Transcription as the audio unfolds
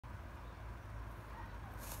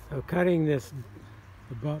So cutting this,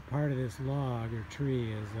 the butt part of this log or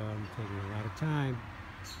tree is taking a lot of time.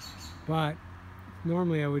 But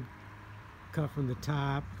normally I would cut from the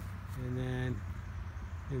top, and then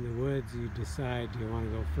in the woods you decide, do you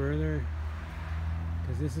want to go further?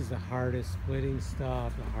 Because this is the hardest splitting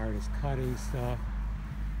stuff, the hardest cutting stuff.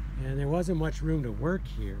 And there wasn't much room to work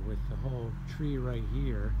here with the whole tree right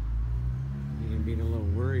here. And being a little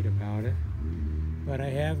worried about it. But I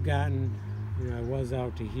have gotten, I was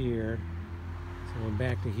out to here. So I'm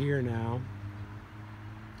back to here now.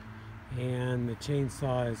 And the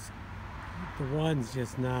chainsaw is, the one's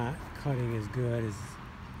just not cutting as good as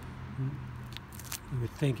you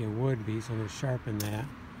would think it would be. So I'm going to sharpen that.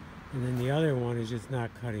 And then the other one is just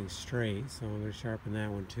not cutting straight. So I'm going to sharpen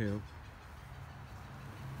that one too.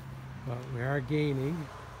 But we are gaining.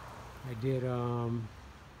 I did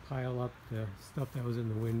pile up the stuff that was in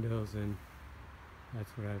the windows, and that's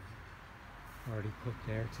what I've already put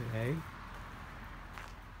there today.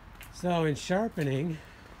 So in sharpening,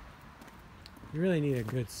 you really need a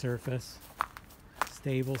good surface,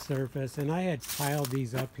 stable surface. And I had piled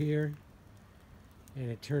these up here,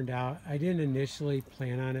 and it turned out I didn't initially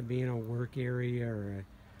plan on it being a work area or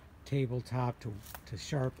a tabletop to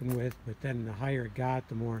sharpen with, but then the higher it got,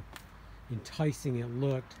 the more enticing it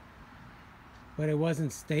looked. But it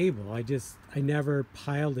wasn't stable. I never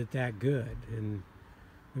piled it that good, and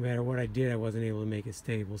no matter what I did, I wasn't able to make it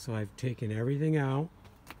stable. So I've taken everything out,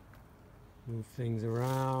 moved things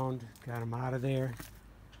around, got them out of there,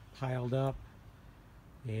 piled up,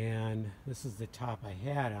 and this is the top I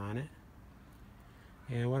had on it.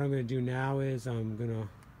 And what I'm going to do now is I'm going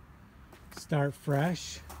to start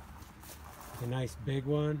fresh with a nice big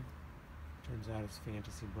one. Turns out it's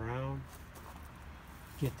fantasy brown.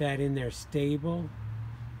 Get that in there stable,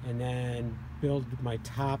 and then build my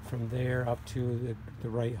top from there up to the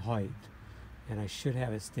right height, and I should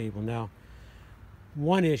have it stable. Now,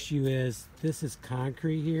 one issue is this is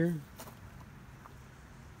concrete here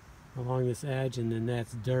along this edge, and then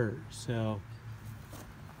that's dirt. So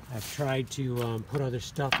I've tried to put other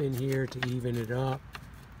stuff in here to even it up,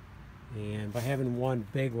 and by having one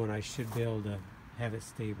big one I should be able to have it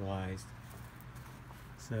stabilized.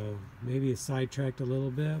 So maybe it's sidetracked a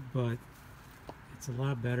little bit, but it's a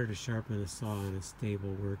lot better to sharpen a saw in a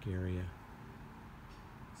stable work area.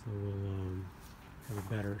 So we'll have a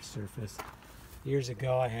better surface. Years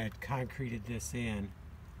ago I had concreted this in.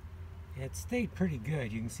 It stayed pretty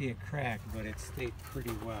good. You can see it cracked, but it stayed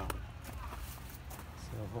pretty well.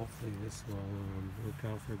 So hopefully this will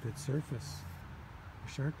work out for a good surface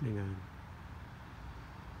for sharpening on.